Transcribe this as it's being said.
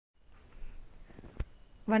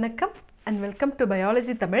வணக்கம் and welcome to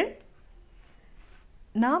biology Tamil.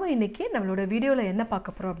 நாம இன்னைக்கு நம்மளோட வீடியோல என்ன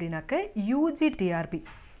பார்க்க போறோம் அப்படினாக்க Ugtrb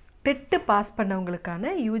dead pass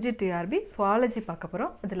பண்ணவங்களுக்கான Ugtrb zoology பார்க்க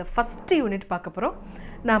போறோம். அதுல ஃபர்ஸ்ட் யூனிட் பார்க்க போறோம்.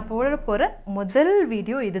 நான் போற முதல்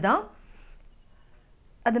வீடியோ இதுதான்.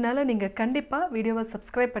 அதனால நீங்க கண்டிப்பா வீடியோவை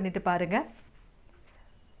சப்ஸ்கிரைப் பண்ணிட்டு பாருங்க.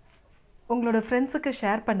 உங்களோட ஃப்ரெண்ட்ஸ்க்கு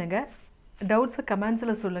ஷேர் பண்ணுங்க. டவுட்ஸ்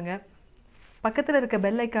கமெண்ட்ஸ்ல சொல்லுங்க. பக்கத்துல இருக்க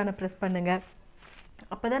பெல் ஐகானை பிரஸ் பண்ணுங்க.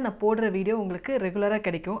 அப்பதான் நான் போடுற வீடியோ உங்களுக்கு ரெகுலரா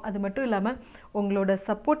கிடைக்கும். அது மட்டும் இல்லாம உங்களோட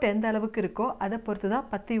சப்போர்ட் எந்த அளவுக்கு இருக்கோ அதை பொறுத்து தான்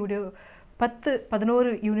 11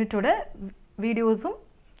 யூனிட்டோட வீடியோஸும்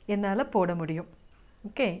என்னால போட முடியும்.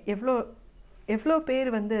 ஓகே, எவ்வளோ பேர்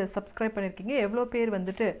வந்து சப்ஸ்கிரைப் பண்ணிருக்கீங்க, எவ்வளோ பேர்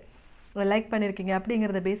வந்துட்டு லைக் பண்ணிருக்கீங்க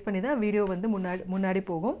அப்படிங்கறத பேஸ் பண்ணி தான் வீடியோ வந்து முன்னாடி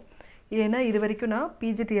போகும். ஏன்னா இது வரைக்கும் நான்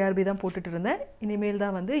PGTRB தான் போட்டுட்டு இருந்தேன். இனிமேல்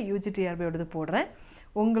தான் வந்து Ugtrb ஓடது போடுறேன்.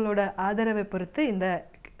 உங்களோட ஆதரவை பொறுத்து இந்த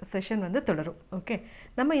செஷன் வந்து தொடரும். ஓகே,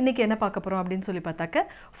 நம்ம இன்னைக்கு என்ன பார்க்க போறோம் அப்படின்னு சொல்லி பார்த்தாக்க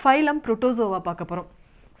phylum Protozoa பார்க்க போறோம்.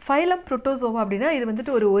 phylum Protozoa அப்படினா இது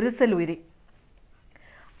வந்துட்டு ஒரு செல் உயிரி.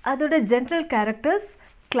 அதோட ஜெனரல் கேரக்டர்ஸ்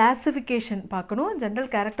கிளாசிஃபிகேஷன் பார்க்கணும்.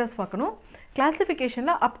 ஜெனரல் கேரக்டர்ஸ் பார்க்கணும்.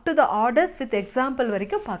 கிளாசிஃபிகேஷன்ல up to the orders with example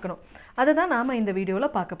வரைக்கும் பார்க்கணும். அதை தான் நாம இந்த வீடியோல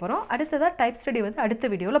பார்க்க போறோம். அடுத்ததா டைப் ஸ்டடி வந்து அடுத்த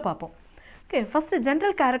வீடியோல பார்ப்போம். ஓகே, ஃபர்ஸ்ட்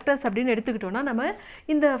ஜெனரல் கேரக்டர்ஸ் அப்படின்னு எடுத்துக்கிட்டோம்னா நம்ம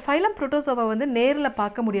இந்த phylum Protozoa வந்து நேர்ல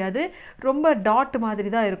பார்க்க முடியாது. ரொம்ப டாட் மாதிரி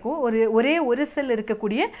தான் இருக்கும். ஒரே ஒரு செல்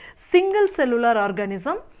இருக்கக்கூடிய சிங்கிள் செல்லுலார்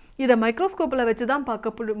ஆர்கானிசம். இதை மைக்ரோஸ்கோப்ல வச்சு தான்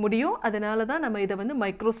பார்க்க முடியும். அதனால தான் நம்ம இதை வந்து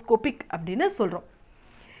மைக்ரோஸ்கோபிக் அப்படின்னு சொல்றோம்.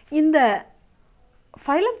 இந்த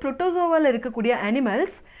phylum Protozoaல இருக்கக்கூடிய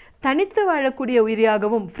அனிமல்ஸ் தனித்து வாழக்கூடிய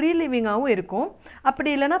உயிரியாகவும் ஃப்ரீ லிவிங்காகவும் இருக்கும். அப்படி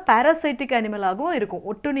இல்லைன்னா பாராசைட்டிக் அனிமலாகவும் இருக்கும்,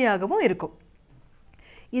 ஒட்டுண்ணியாகவும் இருக்கும்.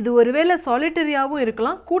 இது ஒருவேளை சாலிட்டரியாகவும்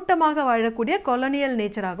இருக்கலாம், கூட்டமாக வாழக்கூடிய கொலோனியல்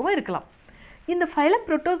நேச்சராகவும் இருக்கலாம். இந்த phylum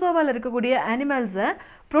Protozoaல இருக்கக்கூடிய அனிமல்ஸை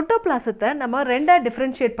புரோட்டோபிளாசத்தை நம்ம ரெண்டா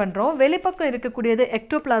டிஃபரன்ஷியேட் பண்றோம். வெளிப்பக்கம் இருக்கக்கூடியது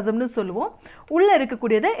எக்டோபிளாசம்னு சொல்லுவோம், உள்ள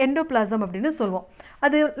இருக்கக்கூடியது எண்டோபிளாசம் அப்படின்னு சொல்லுவோம்.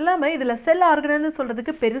 அது இல்லாமல் இதில் செல் ஆர்கனல்னு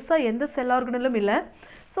சொல்றதுக்கு பெருசா எந்த செல் ஆர்கனலும் இல்லை.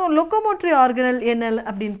 ஸோ லோகோமோட்டரி ஆர்கனல் என்ன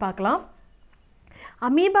அப்படின்னு பார்க்கலாம்.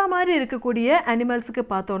 அமீபா மாதிரி இருக்கக்கூடிய அனிமல்ஸுக்கு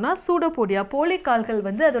பார்த்தோம்னா சூடோபோடியா போலிகால்கள்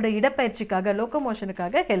வந்து அதோட இடப்பயிற்சிக்காக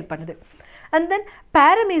லோகோமோஷனுக்காக ஹெல்ப் பண்ணுது. அண்ட் தென்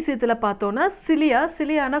பாரமீசியத்தில் பார்த்தோம்னா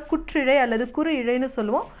சிலியானா குற்றிழை அல்லது குறு இழைன்னு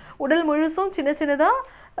சொல்லுவோம். உடல் முழுசும் சின்ன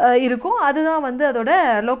சின்னதாக இருக்கும். அதுதான் வந்து அதோட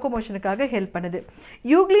லோகோமோஷனுக்காக ஹெல்ப் பண்ணுது.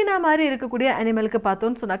 யூக்ளினா மாதிரி இருக்கக்கூடிய அனிமலுக்கு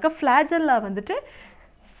பார்த்தோம்னு சொன்னாக்கா ஃப்ளாஜெல்லா வந்துட்டு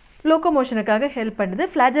லோகோமோஷனுக்காக ஹெல்ப் பண்ணுது.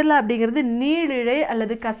 ஃப்ளாஜெல்லா அப்படிங்கிறது நீழிழை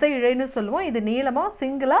அல்லது கசை இழைன்னு சொல்லுவோம். இது நீளமாக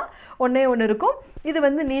சிங்கிளாக ஒன்று இருக்கும். இது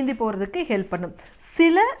வந்து நீந்தி போகிறதுக்கு ஹெல்ப் பண்ணும்.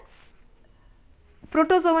 சில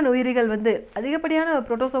புரோட்டோசோவன் உயிரிகள் வந்து அதிகப்படியான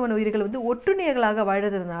புரோட்டோசோவன் உயிரிகள் வந்து ஒட்டுண்ணியர்களாக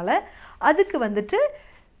வாழறதுனால அதுக்கு வந்துட்டு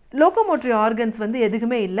லோகோமோட்டரி ஆர்கன்ஸ் வந்து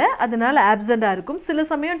எதுவுமே இல்லை, அதனால ஆப்சண்டாக இருக்கும். சில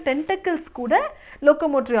சமயம் டென்டக்கிள்ஸ் கூட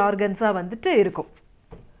லோகோமோட்டரி ஆர்கன்ஸாக வந்துட்டு இருக்கும்.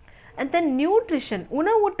 அண்ட் தென் நியூட்ரிஷன்,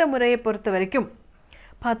 உணவூட்ட முறையை பொறுத்த வரைக்கும்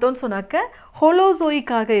பார்த்தோன்னு சொன்னாக்க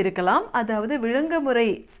ஹோலோசோயிக்காக இருக்கலாம், அதாவது விலங்கு முறை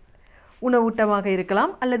உணவூட்டமாக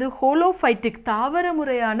இருக்கலாம், அல்லது ஹோலோஃபைட்டிக் தாவர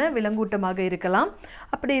முறையான விலங்கூட்டமாக இருக்கலாம்.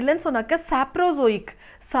 அப்படி இல்லைன்னு சொன்னாக்க சாப்ரோசோயிக்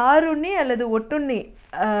சாருண்ணி அல்லது ஒட்டுண்ணி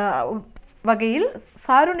வகையில்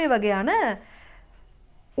சாருண்ணி வகையான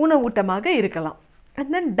உணவூட்டமாக இருக்கலாம்.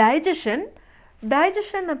 அண்ட் தென்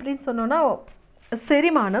டைஜஷன் அப்படின்னு சொன்னோன்னா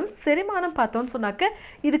செரிமானம் பார்த்தோன்னு சொன்னாக்க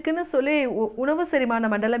இதுக்குன்னு சொல்லி உணவு செரிமான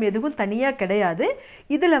மண்டலம் எதுவும் தனியாக கிடையாது.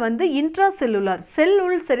 இதில் வந்து இன்ட்ரா செல்லுலார்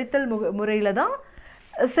உள் செரித்தல் முறையில் தான்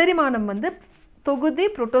செரிமானம் வந்து தொகுதி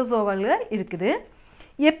புரோட்டோசோவால இருக்குது.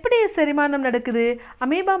 எப்படி செரிமானம் நடக்குது?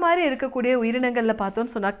 அமீபா மாதிரி இருக்கக்கூடிய உயிரினங்களில்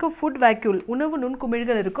பார்த்தோன்னு சொன்னாக்க ஃபுட் வேக்யூல் உணவு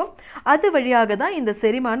நுண்குமிழ்கள் இருக்கும். அது வழியாக தான் இந்த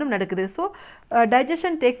செரிமானம் நடக்குது. So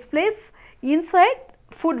digestion takes place inside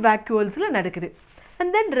food வேக்யூல்ஸில் நடக்குது.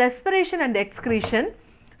 And then respiration and excretion,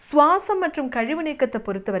 சுவாசம் மற்றும் கழிவு நீக்கத்தை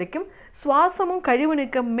பொறுத்த வரைக்கும் சுவாசமும் கழிவு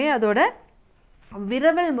நீக்கமுமே அதோட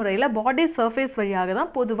விரவல் முறையில் பாடி சர்ஃபேஸ் வழியாக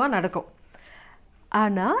தான் பொதுவாக நடக்கும்.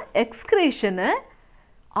 ஆனால் எக்ஸ்கிரீஷனை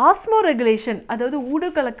ஆஸ்மோ ரெகுலேஷன், அதாவது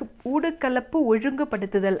ஊடுகலப்பு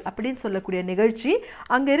ஒழுங்குபடுத்துதல் அப்படின்னு சொல்லக்கூடிய நிகழ்ச்சி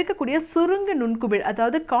அங்கே இருக்கக்கூடிய சுருங்கு நுண்குமிழ்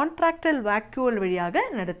அதாவது கான்ட்ராக்டல் வேக்யூல் வழியாக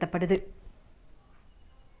நடத்தப்படுது.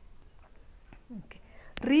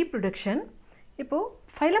 ரீப்ரொடக்ஷன், இப்போது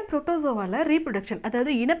phylum Protozoaல ரீப்ரொடக்ஷன்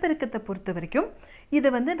அதாவது இனப்பெருக்கத்தை பொறுத்த வரைக்கும் இதை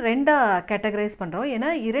வந்து ரெண்டாக கேட்டகரைஸ் பண்ணுறோம். ஏன்னா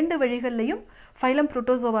 2 வழிகள்லையும் ஃபைலம்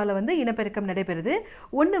புரோட்டோசோவால வந்து இனப்பெருக்கம் நடைபெறுது.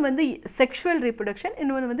 ஒன்று வந்து செக்ஷுவல் ரீப்ரொடக்ஷன்,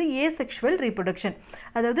 இன்னொன்று வந்து ஏசெக்ஷுவல் ரீப்ரொடக்ஷன்.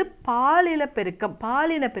 அதாவது பாலின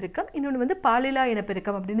பெருக்கம், இன்னொன்று வந்து பாலிலா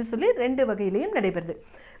இனப்பெருக்கம் அப்படின்னு சொல்லி 2 வகையிலையும் நடைபெறுது.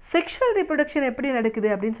 செக்ஷுவல் ரீப்ரொடக்ஷன் எப்படி நடக்குது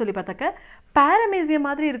அப்படின்னு சொல்லி பார்த்தாக்க பாரமீசியம்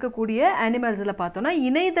மாதிரி இருக்கக்கூடிய அனிமல்ஸில் பார்த்தோன்னா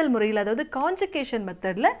இணைதல் முறையில், அதாவது கான்ஜுகேஷன்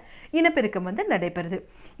மெத்தடில் இனப்பெருக்கம் வந்து நடைபெறுது.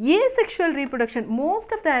 Asexual reproduction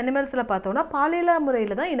most of the அனிமல்ஸில் பார்த்தோன்னா பாலிலா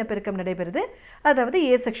முறையில் தான் இனப்பெருக்கம் நடைபெறுது, அதாவது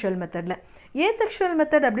ஏசெக்ஷுவல் மெத்தடில். ஏசெக்ஷுவல்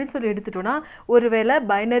மெத்தட் அப்படின்னு சொல்லி எடுத்துட்டோன்னா ஒருவேளை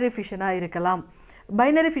பைனரி ஃபிஷனாக இருக்கலாம்.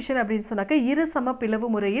 பைனரி ஃபிஷன் அப்படின்னு சொன்னாக்க இரு சம பிளவு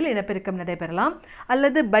முறையில் இனப்பெருக்கம் நடைபெறலாம்,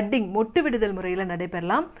 அல்லது பட்டிங் மொட்டு விடுதல் முறையில்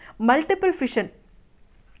நடைபெறலாம், மல்டிபிள் ஃபிஷன்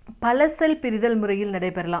பல செல் பிரிதல் முறையில்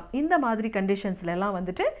நடைபெறலாம். இந்த மாதிரி கண்டிஷன்ஸ்லாம்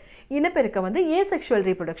வந்துட்டு இனப்பெருக்கம் வந்து ஏசெக்ஷுவல்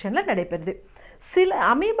ரீப்ரொடக்ஷனில் நடைபெறுது. சில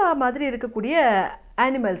அமீபா மாதிரி இருக்கக்கூடிய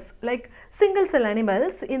animals like single cell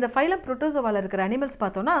animals, இந்த ஃபைலம் புரோட்டோசோவாவில் இருக்கிற அனிமல்ஸ்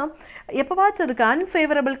பார்த்தோன்னா எப்போவாச்சும் அதுக்கு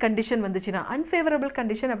அன்ஃபேவரபிள் கண்டிஷன் வந்துச்சுன்னா, அன்ஃபேவரபிள்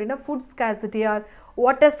கண்டிஷன் அப்படின்னா food scarcity R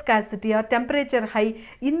water scarcity R temperature high,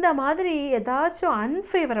 இந்த மாதிரி ஏதாச்சும்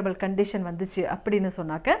அன்ஃபேவரபிள் கண்டிஷன் வந்துச்சு அப்படின்னு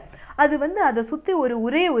சொன்னாக்க அது வந்து அதை சுற்றி ஒரு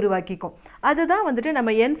உரையை உருவாக்கிக்கும். அதுதான் வந்துட்டு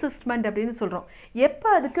நம்ம என்சிஸ்ட்மெண்ட் அப்படின்னு சொல்கிறோம். எப்போ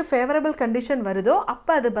அதுக்கு ஃபேவரபிள் கண்டிஷன் வருதோ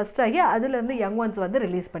அப்போ அது பஸ்ட் ஆகி அதுலேருந்து யங் ஒன்ஸ் வந்து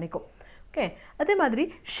ரிலீஸ் பண்ணிக்கும். ஓகே, அதே மாதிரி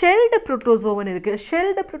ஷெல்டு புரோட்டோசோவன் இருக்குது.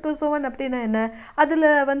 ஷெல்டு புரோட்டோசோவன் அப்படின்னா என்ன, அதில்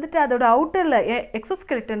வந்துட்டு அதோட அவுட்டரில்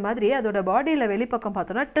எக்ஸோஸ்கெலட்டன் மாதிரி அதோட பாடியில் வெளிப்பக்கம்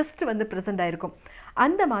பார்த்தோன்னா டெஸ்ட் வந்து ப்ரெசென்ட் ஆகிருக்கும்.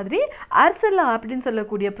 அந்த மாதிரி ஆர்செல்லா அப்படின்னு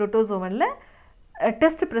சொல்லக்கூடிய புரோட்டோசோவனில்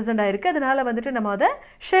டெஸ்ட் ப்ரெசென்ட் ஆகிருக்கு. அதனால் வந்துட்டு நம்ம அதை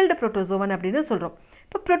ஷெல்டு புரோட்டோசோவன் அப்படின்னு சொல்கிறோம்.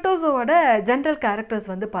 இப்போ புரோட்டோசோவோட ஜென்ரல் கேரக்டர்ஸ்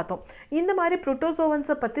வந்து பார்த்தோம். இந்த மாதிரி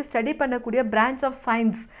புரோட்டோசோவன்ஸை பற்றி ஸ்டடி பண்ணக்கூடிய பிரான்ச் ஆஃப்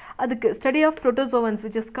சயின்ஸ், அதுக்கு study of protozoans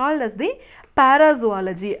which is called as the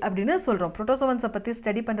பாராசோவாலஜி அப்படின்னு சொல்கிறோம். புரோட்டோசோவன்ஸை பற்றி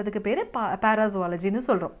ஸ்டடி பண்ணுறதுக்கு பேர் பாராசோவாலஜின்னு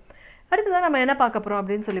சொல்கிறோம். அடுத்ததான் நம்ம என்ன பார்க்க போகிறோம்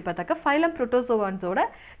அப்படின்னு சொல்லி பார்த்தாக்கா ஃபைலம் புரோட்டோசோவான்ஸோட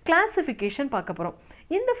கிளாசிஃபிகேஷன் பார்க்க போகிறோம்.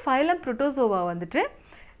 இந்த ஃபைலம் புரோட்டோசோவா வந்துட்டு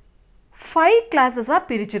 5 கிளாஸஸாக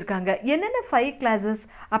பிரிச்சிருக்காங்க. என்னென்ன 5 கிளாஸஸ்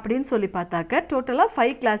அப்படின்னு சொல்லி பார்த்தாக்க டோட்டலாக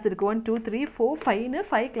 5 கிளாஸ் இருக்குது. 1 2 3 4 5ன்னு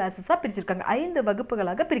 5 கிளாஸஸாக பிரிச்சிருக்காங்க. 5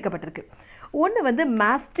 வகுப்புகளாக பிரிக்கப்பட்டிருக்கு. ஒன்று வந்து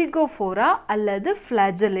மாஸ்டிகோஃபோரா அல்லது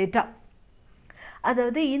ஃப்ளாஜெலேட்டா.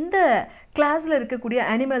 அதாவது இந்த கிளாஸில் இருக்கக்கூடிய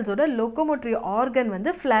அனிமல்ஸோட லோகோமோட்டரி ஆர்கன்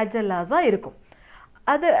வந்து ஃப்ளாஜெல்லாஸாக இருக்கும்.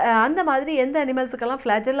 அது அந்த மாதிரி எந்த அனிமல்ஸுக்கெல்லாம்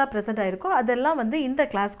ஃப்ளாஜெல்லா ப்ரெசென்ட் ஆகிருக்கோ அதெல்லாம் வந்து இந்த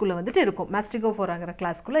கிளாஸ்க்குள்ளே வந்துட்டு இருக்கும், மாஸ்டிகோஃபோராங்கிற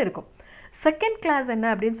கிளாஸ்க்குள்ளே இருக்கும். செகண்ட் கிளாஸ் என்ன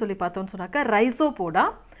அப்படின்னு சொல்லி பார்த்தோன்னு சொன்னாக்கா ரைசோபோடா.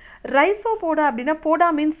 ரைசோபோடா அப்படின்னா போடா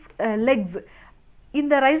மீன்ஸ் லெக்ஸ்.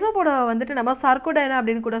 இந்த ரைசோபோடா வந்துட்டு நம்ம சார்கோடைனா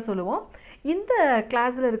அப்படின்னு கூட சொல்லுவோம். இந்த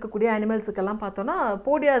கிளாஸில் இருக்கக்கூடிய அனிமல்ஸுக்கெல்லாம் பார்த்தோன்னா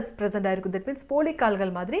போடியாஸ் ப்ரெசென்ட் ஆகிருக்கும். தட் மீன்ஸ்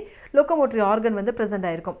போலிக்கால்கள் மாதிரி லோகோமோட்டரி ஆர்கன் வந்து ப்ரெசென்ட்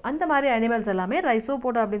ஆகிருக்கும். அந்த மாதிரி அனிமல்ஸ் எல்லாமே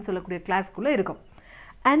ரைசோபோடா அப்படின்னு சொல்லக்கூடிய கிளாஸ்க்குள்ளே இருக்கும்.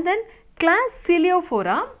 And then class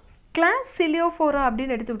சிலியோஃபோரா. கிளாஸ் சிலியோஃபோரா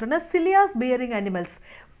அப்படின்னு எடுத்துக்கிட்டோம்னா சிலியாஸ் பியரிங் அனிமல்ஸ்,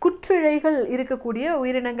 குற்றிழைகள் இருக்கக்கூடிய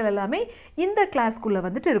உயிரினங்கள் எல்லாமே இந்த கிளாஸ்க்குள்ளே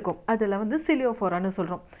வந்துட்டு இருக்கும். அதில் வந்து சிலியோஃபோரான்னு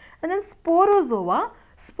சொல்கிறோம். And then Sporozoa.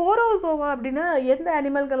 ஸ்போரோசோவா அப்படின்னா எந்த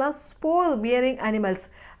அனிமல்கள்லாம் ஸ்போர் பியரிங் அனிமல்ஸ்,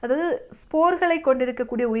 அதாவது ஸ்போர்களை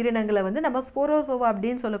கொண்டிருக்கக்கூடிய உயிரினங்களை வந்து நம்ம ஸ்போரோசோவா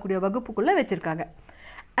அப்படின்னு சொல்லக்கூடிய வகுப்புக்குள்ளே வச்சுருக்காங்க.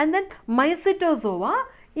 அண்ட் தென் மைசிட்டோசோவா,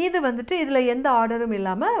 இது வந்துட்டு இதில் எந்த ஆர்டரும்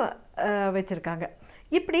இல்லாமல் வச்சுருக்காங்க.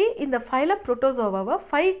 இப்படி இந்த ஃபைலம் புரோட்டோசோவாவை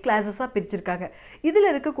 5 கிளாஸஸாக பிரிச்சிருக்காங்க. இதில்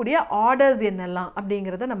இருக்கக்கூடிய ஆர்டர்ஸ் என்னெல்லாம்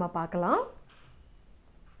அப்படிங்கிறத நம்ம பார்க்கலாம்.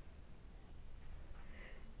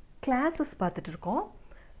 கிளாஸஸ் பார்த்துட்டு இருக்கோம்.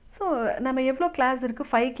 ஸோ நம்ம எவ்வளோ கிளாஸ்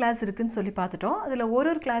இருக்குது, 5 கிளாஸ் இருக்குதுன்னு சொல்லி பார்த்துட்டோம். அதில்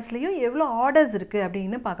ஒரு கிளாஸ்லேயும் எவ்வளோ ஆர்டர்ஸ் இருக்குது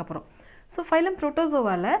அப்படின்னு பார்க்க போகிறோம். ஸோ ஃபைலம்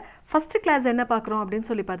புரோட்டோசோவாவில் ஃபஸ்ட்டு கிளாஸ் என்ன பார்க்குறோம் அப்படின்னு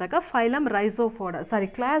சொல்லி பார்த்தாக்கா ஃபைலம்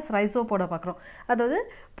கிளாஸ் ரைசோபோடா பார்க்குறோம். அதாவது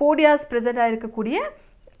போடியாஸ் ப்ரெசென்ட் இருக்கக்கூடிய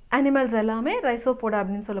அனிமல்ஸ் எல்லாமே ரைசோபோடா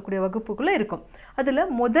அப்படின்னு சொல்லக்கூடிய வகுப்புக்குள்ளே இருக்கும். அதில்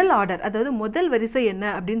முதல் ஆர்டர், அதாவது முதல் வரிசை என்ன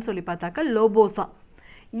அப்படின்னு சொல்லி பார்த்தாக்கா லோபோசா.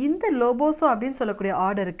 இந்த லோபோசா அப்படின்னு சொல்லக்கூடிய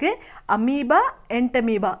ஆர்டருக்கு அமீபா,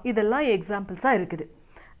 என்டமீபா இதெல்லாம் எக்ஸாம்பிள்ஸாக இருக்குது.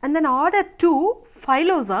 அண்ட் தென் ஆர்டர் 2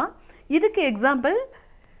 ஃபைலோசா, இதுக்கு எக்ஸாம்பிள்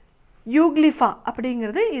யூக்லிஃபா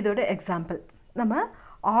அப்படிங்கிறது இதோட எக்ஸாம்பிள். நம்ம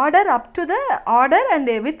order up to the order and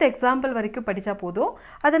with example வரைக்கும் படித்தா போதும்.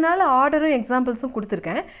 அதனால் ஆர்டரும் எக்ஸாம்பிள்ஸும்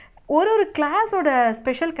கொடுத்துருக்கேன். ஒரு கிளாஸோட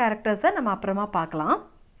ஸ்பெஷல் கேரக்டர்ஸை நம்ம அப்புறமா பார்க்கலாம்.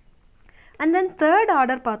 அண்ட் தென் தேர்ட்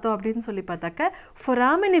ஆர்டர் பார்த்தோம் அப்படின்னு சொல்லி பார்த்தாக்க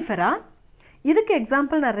ஃபொராமினிஃபெரா. இதுக்கு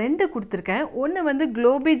எக்ஸாம்பிள் நான் 2 கொடுத்துருக்கேன். ஒன்று வந்து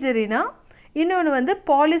குளோபிஜெரினா, இன்னொன்று வந்து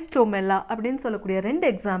பாலிஸ்டோமெல்லா அப்படின்னு சொல்லக்கூடிய 2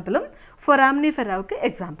 எக்ஸாம்பிளும் ஃபொராமினிஃபெராவுக்கு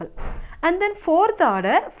example. And then fourth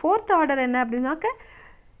order என்ன அப்படின்னாக்க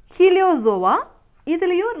ஹீலியோசோவா.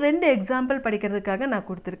 இதுலேயும் 2 எக்ஸாம்பிள் படிக்கிறதுக்காக நான்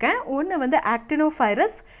கொடுத்துருக்கேன். ஒன்று வந்து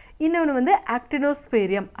ஆக்டினோஃபைரஸ், இன்னொன்று வந்து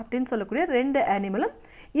ஆக்டினோஸ்பேரியம் அப்படின்னு சொல்லக்கூடிய 2 அனிமலும்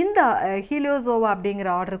இந்த ஹீலியோசோவா அப்படிங்கிற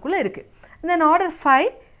ஆர்டருக்குள்ளே இருக்குது. தென் ஆர்டர்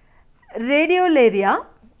 5 ரேடியோலேரியா.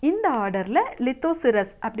 இந்த ஆர்டரில்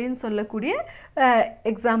லித்தோசிரஸ் அப்படின்னு சொல்லக்கூடிய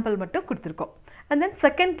எக்ஸாம்பிள் மட்டும் கொடுத்துருக்கோம். அண்ட் தென்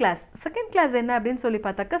செகண்ட் கிளாஸ் என்ன அப்படின்னு சொல்லி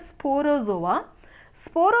பார்த்தாக்க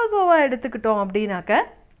ஸ்போரோசோவா எடுத்துக்கிட்டோம் அப்படின்னாக்க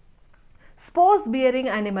spores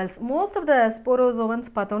bearing animals. Most of the ஸ்போரோசோவன்ஸ்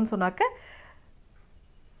பார்த்தோன்னு சொன்னாக்க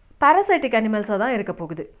parasitic அனிமல்ஸாக தான் இருக்க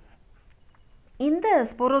போகுது. இந்த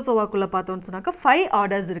ஸ்போரோசோவாக்குள்ளே பார்த்தோன்னு சொன்னாக்க 5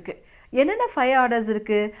 ஆர்டர்ஸ் இருக்குது. என்னென்ன 5 ஆர்டர்ஸ்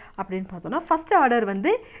இருக்குது அப்படின்னு பார்த்தோன்னா, ஃபஸ்ட் ஆர்டர்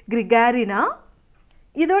வந்து கிரிகாரினா,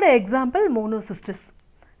 இதோட எக்ஸாம்பிள் மோனோசிஸ்டஸ்.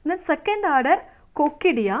 தென் செகண்ட் ஆர்டர்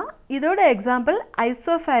கொக்கிடியா, இதோட எக்ஸாம்பிள்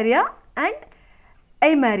ஐசோஃபேரியா அண்ட்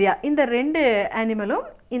ஐமேரியா. இந்த 2 அனிமலும்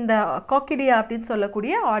இந்த கொக்கிடியா அப்படின்னு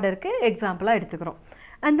சொல்லக்கூடிய ஆர்டருக்கு எக்ஸாம்பிளாக எடுத்துக்கிறோம்.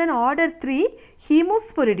 அண்ட் தென் ஆர்டர் 3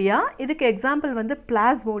 ஹீமோஸ்பொரிடியா, இதுக்கு எக்ஸாம்பிள் வந்து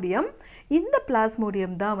பிளாஸ்மோடியம். இந்த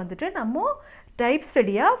பிளாஸ்மோடியம் தான் வந்துட்டு நம்ம டைப்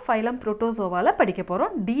ஸ்டடியாக ஃபைலம் புரோட்டோசோவாவில் படிக்க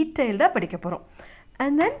போகிறோம், டீட்டெயில்டாக படிக்க போகிறோம்.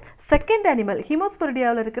 அண்ட் தென் செகண்ட் அனிமல்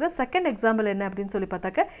ஹீமோஸ்பொரிடியாவில் இருக்கிற செகண்ட் எக்ஸாம்பிள் என்ன அப்படின்னு சொல்லி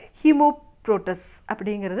பார்த்தாக்க ஹீமோப்ரோட்டஸ்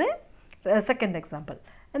அப்படிங்கிறது second example.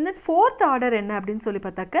 And then fourth order என்ன அப்படின்னு சொல்லி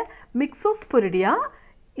பார்த்தாக்க மிக்சோஸ்பொரிடியா,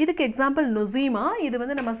 இதுக்கு எக்ஸாம்பிள் நொசீமா. இது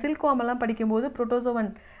வந்து நம்ம சில்க்வாமெல்லாம் படிக்கும்போது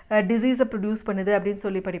புரோட்டோசோவன் டிசீஸை ப்ரொடியூஸ் பண்ணுது அப்படின்னு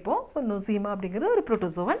சொல்லி படிப்போம். ஸோ நொசீமா அப்படிங்கிறது ஒரு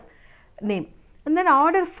protozoan name. And then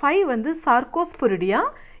order 5 வந்து சார்கோஸ்பொரிடியா,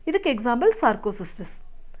 இதுக்கு எக்ஸாம்பிள் சார்கோசிஸ்டஸ்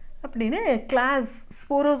அப்படின்னு கிளாஸ்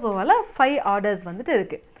ஸ்போரோசோவாவில் 5 ஆர்டர்ஸ் வந்துட்டு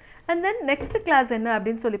இருக்குது. அண்ட் தென் நெக்ஸ்ட் கிளாஸ் என்ன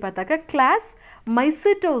அப்படின்னு சொல்லி பார்த்தாக்க கிளாஸ்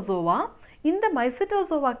மைசிட்டோசோவா. இந்த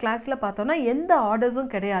மைசிட்டோசோவா கிளாஸில் பார்த்தோன்னா எந்த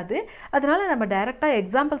ஆர்டர்ஸும் கிடையாது, அதனால் நம்ம டைரெக்டாக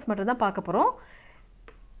எக்ஸாம்பிள்ஸ் மட்டும் தான் பார்க்க போகிறோம்.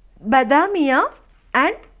 பதாமியா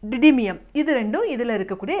அண்ட் டிடிமியம், இது ரெண்டும் இதில்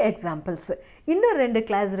இருக்கக்கூடிய எக்ஸாம்பிள்ஸ். இன்னும் 2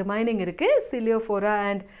 கிளாஸ் ரிமைனிங் இருக்குது, சிலியோஃபோரா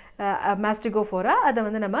அண்ட் மாஸ்டிகோஃபோரா. அதை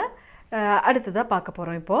வந்து நம்ம அடுத்ததாக பார்க்க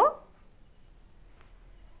போகிறோம். இப்போது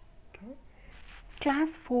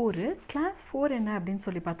கிளாஸ் 4 என்ன அப்படின்னு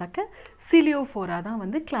சொல்லி பார்த்தாக்க சிலியோஃபோரா தான்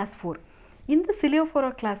வந்து கிளாஸ் 4. இந்த சிலியோஃபோரா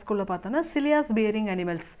கிளாஸ்க்குள்ளே பார்த்தோன்னா சிலியாஸ் பியரிங்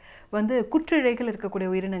அனிமல்ஸ் வந்து குற்றிழைகள் இருக்கக்கூடிய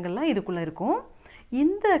உயிரினங்கள்லாம் இதுக்குள்ளே இருக்கும்.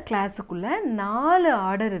 இந்த கிளாஸுக்குள்ளே 4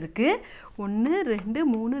 ஆர்டர் இருக்குது. 1 2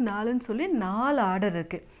 3 4ன்னு சொல்லி 4 ஆர்டர்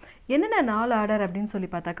இருக்குது. என்னென்ன 4 ஆர்டர் அப்படின்னு சொல்லி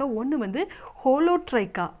பார்த்தாக்கா, ஒன்று வந்து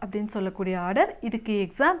ஹோலோட்ரைக்கா அப்படின்னு சொல்லக்கூடிய ஆர்டர். இதுக்கு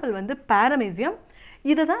எக்ஸாம்பிள் வந்து பாரமீசியம்.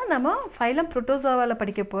 இதை தான் நம்ம ஃபைலம் புரோட்டோசோவாவில்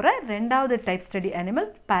படிக்க போகிற 2வது type study animal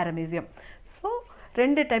பாரமீசியம். So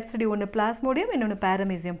 2 type study, ஒன்று பிளாஸ்மோடியம், இன்னொன்று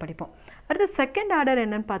பாரமீசியம் படிப்போம். அடுத்து செகண்ட் ஆர்டர்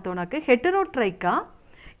என்னன்னு பார்த்தோன்னாக்க ஹெட்டரோட்ரைக்கா,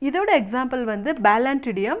 இதோட எக்ஸாம்பிள் வந்து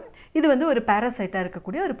பேலன்டிடியம். இது வந்து ஒரு பாராசைட்டாக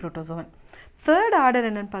இருக்கக்கூடிய ஒரு புரோட்டோசோவன். தேர்ட் ஆர்டர்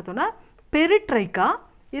என்னன்னு பார்த்தோன்னா பெரிட்ரைக்கா,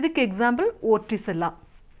 இதுக்கு எக்ஸாம்பிள் ஓர்டிசெல்லா.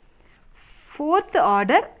 ஃபோர்த்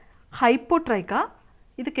ஆர்டர் ஹைப்போட்ரைக்கா,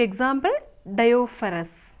 இதுக்கு எக்ஸாம்பிள்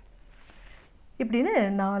டயோஃபெரஸ். இப்படின்னு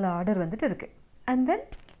 4 ஆர்டர் வந்துட்டு இருக்குது. அண்ட் தென்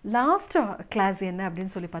லாஸ்ட் கிளாஸ் என்ன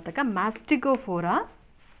அப்படின்னு சொல்லி பார்த்தாக்கா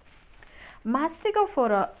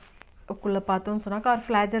மாஸ்டிகோஃபோராக்குள்ளே பார்த்தோம்னு சொன்னாக்கா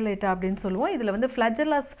ஃப்ளாஜெல்லேட்டா அப்படின்னு சொல்லுவோம். இதில் வந்து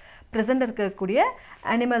ஃப்ளாஜெல்லாஸ் ப்ரெசென்ட் இருக்கக்கூடிய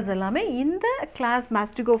அனிமல்ஸ் எல்லாமே இந்த கிளாஸ்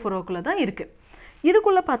மாஸ்டிகோஃபோராக்குள்ளே தான் இருக்குது.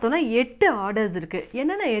 இதுக்குள்ளே பார்த்தோன்னா 8 ஆர்டர்ஸ் இருக்குது.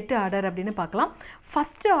 என்னென்ன 8 ஆர்டர் அப்படின்னு பார்க்கலாம்.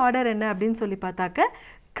 ஃபஸ்ட்டு ஆர்டர் என்ன அப்படின்னு சொல்லி பார்த்தாக்க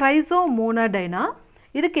கிரைசோமோனாடைனா,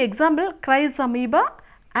 இதுக்கு எக்ஸாம்பிள் கிரைசமீபா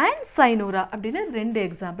அண்ட் சைனோரா அப்படின்னு 2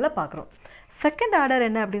 எக்ஸாம்பிளை பார்க்குறோம். செகண்ட் ஆர்டர்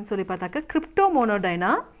என்ன அப்படின்னு சொல்லி பார்த்தாக்க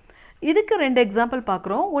கிரிப்டோமோனோடைனா, இதுக்கு 2 எக்ஸாம்பிள்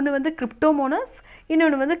பார்க்குறோம். ஒன்று வந்து கிரிப்டோமோனஸ்,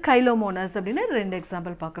 இன்னொன்று வந்து கைலோமோனஸ் அப்படின்னு 2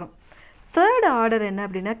 எக்ஸாம்பிள் பார்க்குறோம். தேர்ட் ஆர்டர் என்ன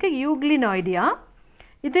அப்படின்னாக்க யூக்ளினாய்டியா,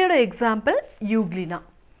 இதோட எக்ஸாம்பிள் யூக்ளினா.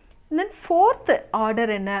 தென் ஃபோர்த்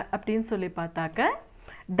ஆர்டர் என்ன அப்படின்னு சொல்லி பார்த்தாக்க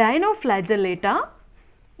டைனோஃப்ளாஜெல்லேட்டா,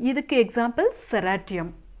 இதுக்கு எக்ஸாம்பிள்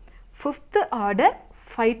செராட்டியம். ஃபிஃப்த் ஆர்டர்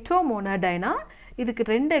ஃபைட்டோமோனாடைனா, இதுக்கு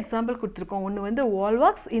 2 எக்ஸாம்பிள் கொடுத்துருக்கோம். ஒன்று வந்து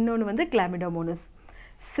வால்வாக்ஸ், இன்னொன்று வந்து கிளாமிடோமோனஸ்.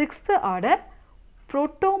 சிக்ஸ்த் ஆர்டர்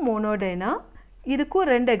புரோட்டோமோனோடைனா, இதுக்கும்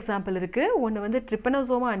 2 எக்ஸாம்பிள் இருக்குது. ஒன்று வந்து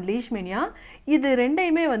ட்ரிப்பனோசோமா அண்ட் லீஷ்மேனியா. இது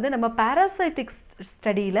 2யுமே வந்து நம்ம பாராசைட்டிக்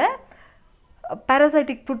ஸ்டடியில்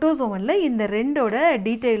பாராசைட்டிக் புரோட்டோசோவனில் இந்த 2ஓட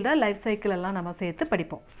டீட்டெயில்டாக லைஃப் சைக்கிள் எல்லாம் நம்ம சேர்த்து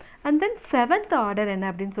படிப்போம். அண்ட் தென் செவன்த் ஆர்டர் என்ன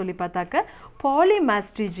அப்படின்னு சொல்லி பார்த்தாக்க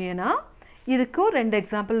பாலிமாஸ்ட்ரிஜியனா, இதுக்கும் 2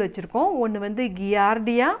 எக்ஸாம்பிள் வச்சுருக்கோம். ஒன்று வந்து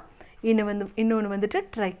கியார்டியா, இன்னொன்று வந்துட்டு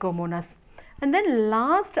ட்ரைகோமோனஸ். அண்ட் தென்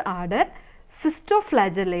லாஸ்ட் ஆர்டர்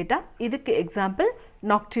சிஸ்டோஃப்ளாஜெல்லேட்டா, இதுக்கு எக்ஸாம்பிள்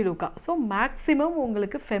நாக்டிலூகா. ஸோ மேக்ஸிமம்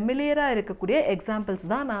உங்களுக்கு ஃபெமிலியராக இருக்கக்கூடிய எக்ஸாம்பிள்ஸ்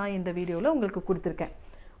தான் நான் இந்த வீடியோவில் உங்களுக்கு கொடுத்துருக்கேன்.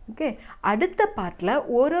 ஓகே, அடுத்த பார்ட்டில்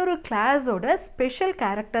ஒரு கிளாஸோட ஸ்பெஷல்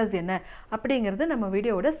கேரக்டர்ஸ் என்ன அப்படிங்கிறது நம்ம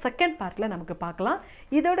வீடியோவோட செகண்ட் பார்ட்டில் நமக்கு பார்க்கலாம்.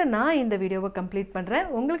 இதோட நான் இந்த வீடியோவை கம்ப்ளீட் பண்ணுறேன்.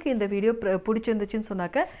 உங்களுக்கு இந்த வீடியோ பிடிச்சிருந்துச்சுன்னு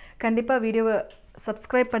சொன்னாக்க கண்டிப்பாக வீடியோவை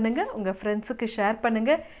சப்ஸ்கிரைப் பண்ணுங்கள், உங்கள் ஃப்ரெண்ட்ஸுக்கு ஷேர்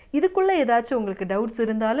பண்ணுங்கள். இதுக்குள்ளே ஏதாச்சும் உங்களுக்கு டவுட்ஸ்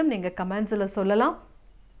இருந்தாலும் நீங்கள் கமெண்ட்ஸில் சொல்லலாம்.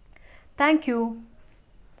 தேங்க்யூ.